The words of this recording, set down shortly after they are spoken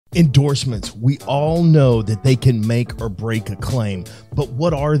Endorsements. We all know that they can make or break a claim, but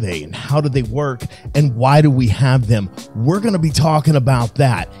what are they and how do they work and why do we have them? We're going to be talking about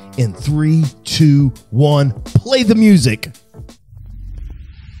that in 3, 2, 1. Play the music.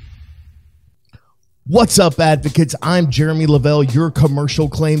 What's up, advocates? I'm Jeromy Leavelle, your commercial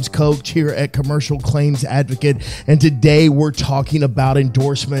claims coach here at Commercial Claims Advocate. And today we're talking about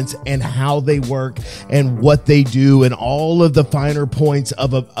endorsements and how they work and what they do and all of the finer points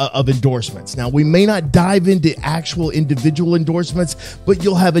of endorsements. Now, we may not dive into actual individual endorsements, but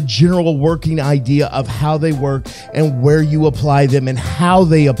you'll have a general working idea of how they work and where you apply them and how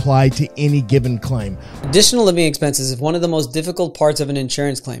they apply to any given claim. Additional living expenses is one of the most difficult parts of an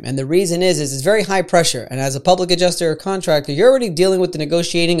insurance claim. And the reason is it's very high pressure. And as a public adjuster or contractor, you're already dealing with the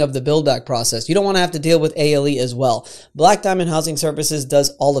negotiating of the build back process. You don't want to have to deal with ALE as well. Black Diamond Housing Services does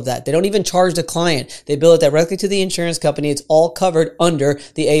all of that. They don't even charge the client. They bill it directly to the insurance company. It's all covered under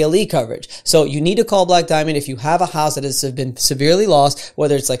the ALE coverage. So you need to call Black Diamond if you have a house that has been severely lost,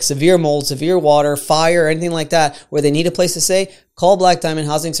 whether it's like severe mold, severe water, fire, or anything like that, where they need a place to stay. Call Black Diamond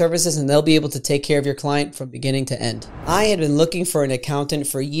Housing Services and they'll be able to take care of your client from beginning to end. I had been looking for an accountant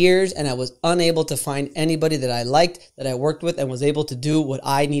for years and I was unable to find anybody that I liked, that I worked with, and was able to do what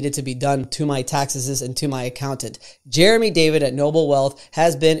I needed to be done to my taxes and to my accountant. Jeremy David at Noble Wealth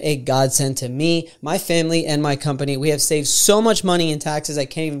has been a godsend to me, my family, and my company. We have saved so much money in taxes I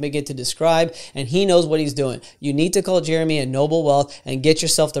can't even begin to describe, and he knows what he's doing. You need to call Jeremy at Noble Wealth and get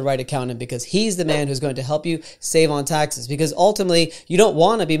yourself the right accountant because he's the man who's going to help you save on taxes, because ultimately you don't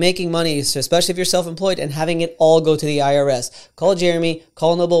want to be making money, especially if you're self-employed, and having it all go to the IRS. Call Jeremy,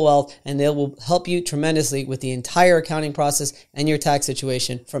 call Noble Wealth, and they will help you tremendously with the entire accounting process and your tax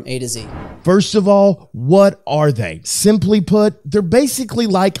situation from A to Z. First of all, what are they? Simply put, they're basically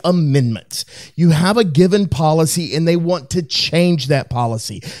like amendments. You have a given policy and they want to change that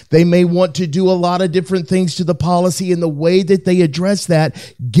policy. They may want to do a lot of different things to the policy, and the way that they address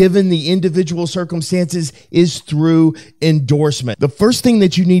that, given the individual circumstances, is through endorsement. The first thing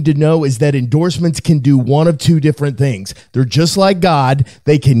that you need to know is that endorsements can do one of two different things. They're just like God.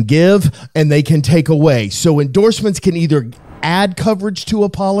 They can give and they can take away. So endorsements can either add coverage to a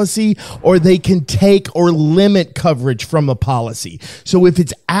policy or they can take or limit coverage from a policy. So if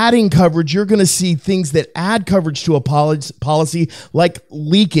it's adding coverage, you're going to see things that add coverage to a policy like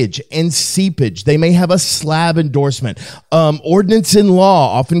leakage and seepage. They may have a slab endorsement. Ordinance in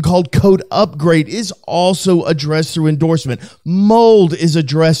law, often called code upgrade, is also addressed through endorsement. Mold is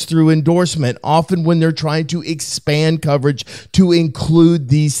addressed through endorsement, often when they're trying to expand coverage to include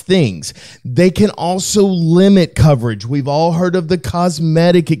these things. They can also limit coverage. We've all heard of the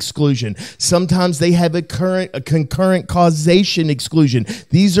cosmetic exclusion. Sometimes they have a concurrent causation exclusion.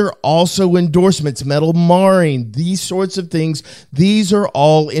 These are also endorsements. Metal marring, these sorts of things. These are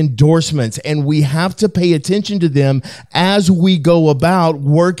all endorsements, and we have to pay attention to them as we go about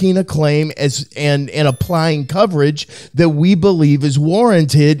working a claim and applying coverage that we believe is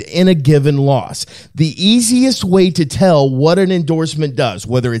warranted in a given loss. The easiest way to tell what an endorsement does,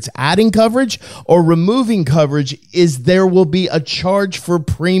 whether it's adding coverage or removing coverage, is there will be a charge for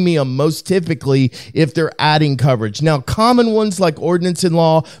premium, most typically if they're adding coverage. Now, common ones like ordinance in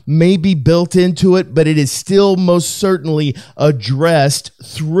law may be built into it, but it is still most certainly addressed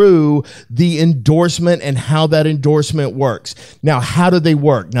through the endorsement and how that endorsement works. Now, how do they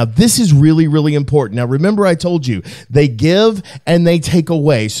work? Now, this is really, really important. Now, remember I told you they give and they take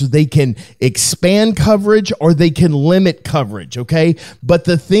away, so they can expand coverage or they can limit coverage, okay? But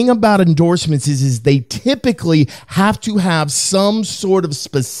the thing about endorsements is they typically have to have some sort of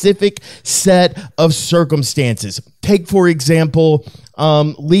specific set of circumstances. Take, for example,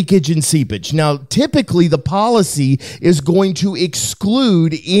 leakage and seepage. Now, typically the policy is going to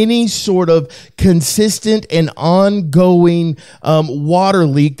exclude any sort of consistent and ongoing water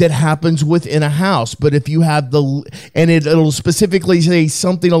leak that happens within a house. But if you have it'll specifically say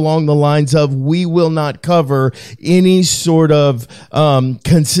something along the lines of, we will not cover any sort of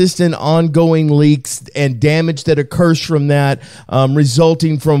consistent ongoing leaks and damage that occurs from that,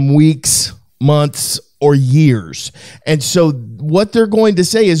 resulting from weeks, months, or years. And so what they're going to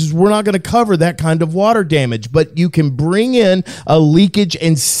say is we're not going to cover that kind of water damage, but you can bring in a leakage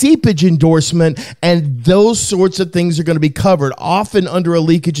and seepage endorsement, and those sorts of things are going to be covered. Often under a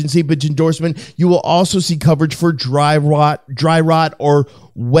leakage and seepage endorsement, you will also see coverage for dry rot, or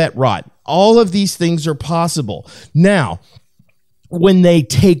wet rot. All of these things are possible. Now, when they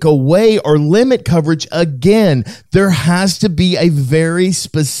take away or limit coverage, again, there has to be a very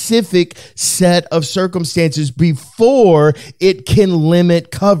specific set of circumstances before it can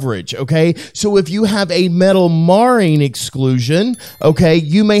limit coverage, okay? So if you have a metal marring exclusion, okay,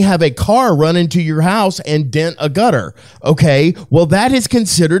 you may have a car run into your house and dent a gutter, okay? Well, that is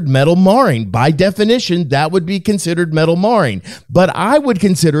considered metal marring. By definition, that would be considered metal marring. But I would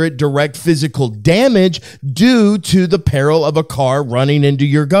consider it direct physical damage due to the peril of a car running into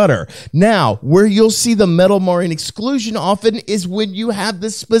your gutter. Now, where you'll see the metal marring exclusion often is when you have the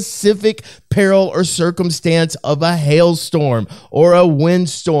specific peril or circumstance of a hailstorm or a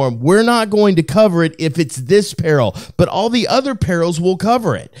windstorm. We're not going to cover it if it's this peril, but all the other perils will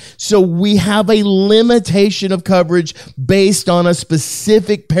cover it. So we have a limitation of coverage based on a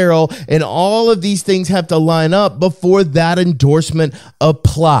specific peril, and all of these things have to line up before that endorsement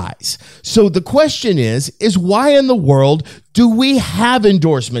applies. So the question is why in the world do we have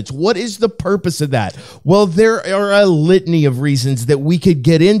endorsements? What is the purpose of that? Well, there are a litany of reasons that we could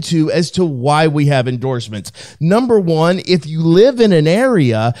get into as to why we have endorsements. Number one, if you live in an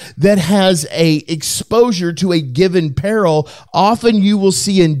area that has a exposure to a given peril, often you will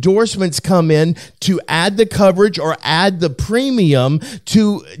see endorsements come in to add the coverage or add the premium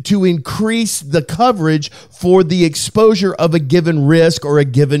to increase the coverage for the exposure of a given risk or a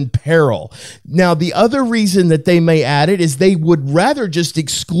given peril. Now, the other reason that they may add it is they would rather just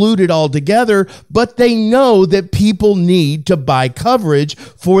exclude it altogether, but they know that people need to buy coverage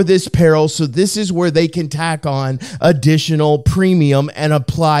for this peril. So this is where they can tack on additional premium and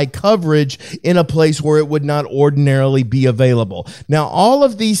apply coverage in a place where it would not ordinarily be available. Now, all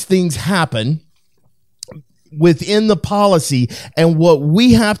of these things happen within the policy, and what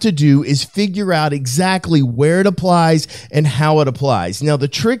we have to do is figure out exactly where it applies and how it applies. Now, the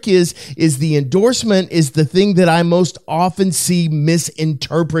trick is the endorsement is the thing that I most often see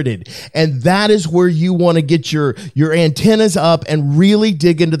misinterpreted, and that is where you want to get your antennas up and really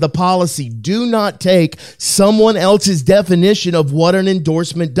dig into the policy. Do not take someone else's definition of what an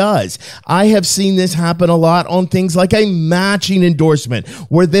endorsement does. I have seen this happen a lot on things like a matching endorsement,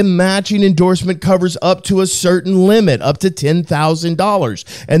 where the matching endorsement covers up to a certain limit, up to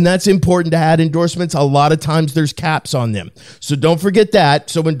 $10,000. And that's important to add endorsements. A lot of times there's caps on them. So don't forget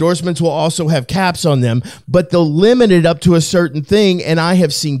that. So endorsements will also have caps on them, but they'll limit it up to a certain thing. And I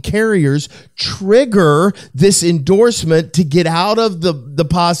have seen carriers trigger this endorsement to get out of the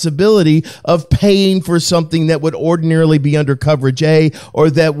possibility of paying for something that would ordinarily be under coverage A, or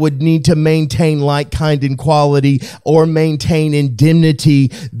that would need to maintain like, kind, and quality, or maintain indemnity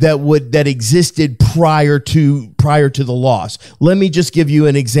that existed prior to the loss. Let me just give you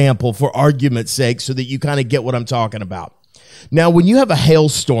an example for argument's sake so that you kind of get what I'm talking about. Now, when you have a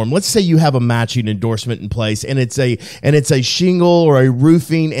hailstorm, let's say you have a matching endorsement in place, and it's a shingle or a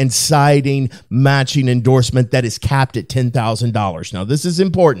roofing and siding matching endorsement that is capped at $10,000. Now, this is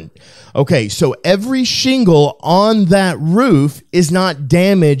important. Okay, so every shingle on that roof is not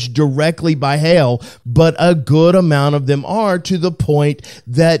damaged directly by hail, but a good amount of them are, to the point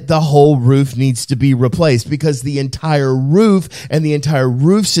that the whole roof needs to be replaced because the entire roof and the entire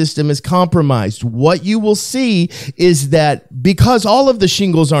roof system is compromised. What you will see is that because all of the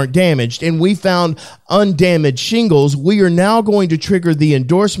shingles aren't damaged and we found undamaged shingles, we are now going to trigger the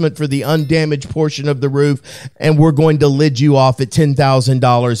endorsement for the undamaged portion of the roof, and we're going to lid you off at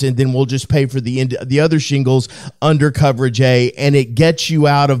 $10,000, and then we'll just pay for the other shingles under coverage A, and it gets you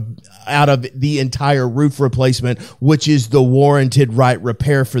out of the entire roof replacement, which is the warranted right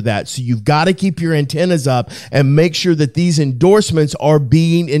repair for that. So you've got to keep your antennas up and make sure that these endorsements are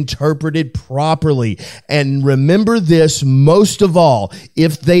being interpreted properly. And remember this, most of all,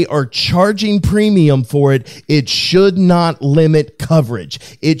 if they are charging premium for it, it should not limit coverage.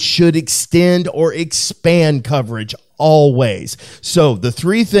 It should extend or expand coverage. Always. So the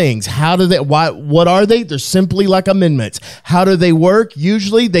three things, what are they? They're simply like amendments. How do they work?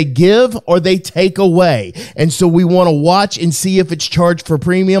 Usually they give or they take away. And so we want to watch and see if it's charged for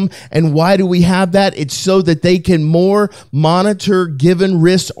premium. And why do we have that? It's so that they can more monitor given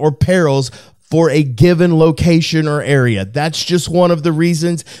risks or perils for a given location or area. That's just one of the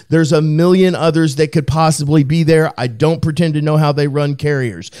reasons. There's a million others that could possibly be there. I don't pretend to know how they run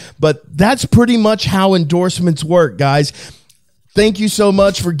carriers, but that's pretty much how endorsements work, guys. Thank you so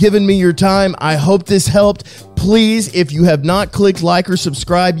much for giving me your time. I hope this helped. Please, if you have not clicked like or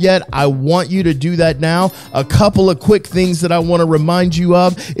subscribe yet, I want you to do that now. A couple of quick things that I want to remind you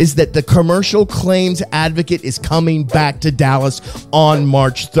of is that the Commercial Claims Advocate is coming back to Dallas on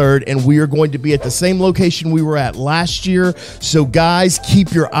March 3rd, and we are going to be at the same location we were at last year. So guys,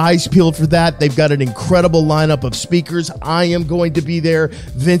 keep your eyes peeled for that. They've got an incredible lineup of speakers. I am going to be there.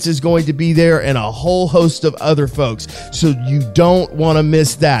 Vince is going to be there, and a whole host of other folks. So you don't want to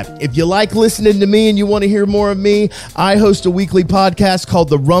miss that. If you like listening to me and you want to hear more of me, I host a weekly podcast called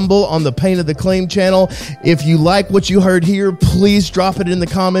The Rumble on the Pain of the Claim channel. If you like what you heard here, please drop it in the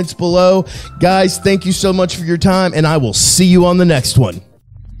comments below. Guys, thank you so much for your time, and I will see you on the next one.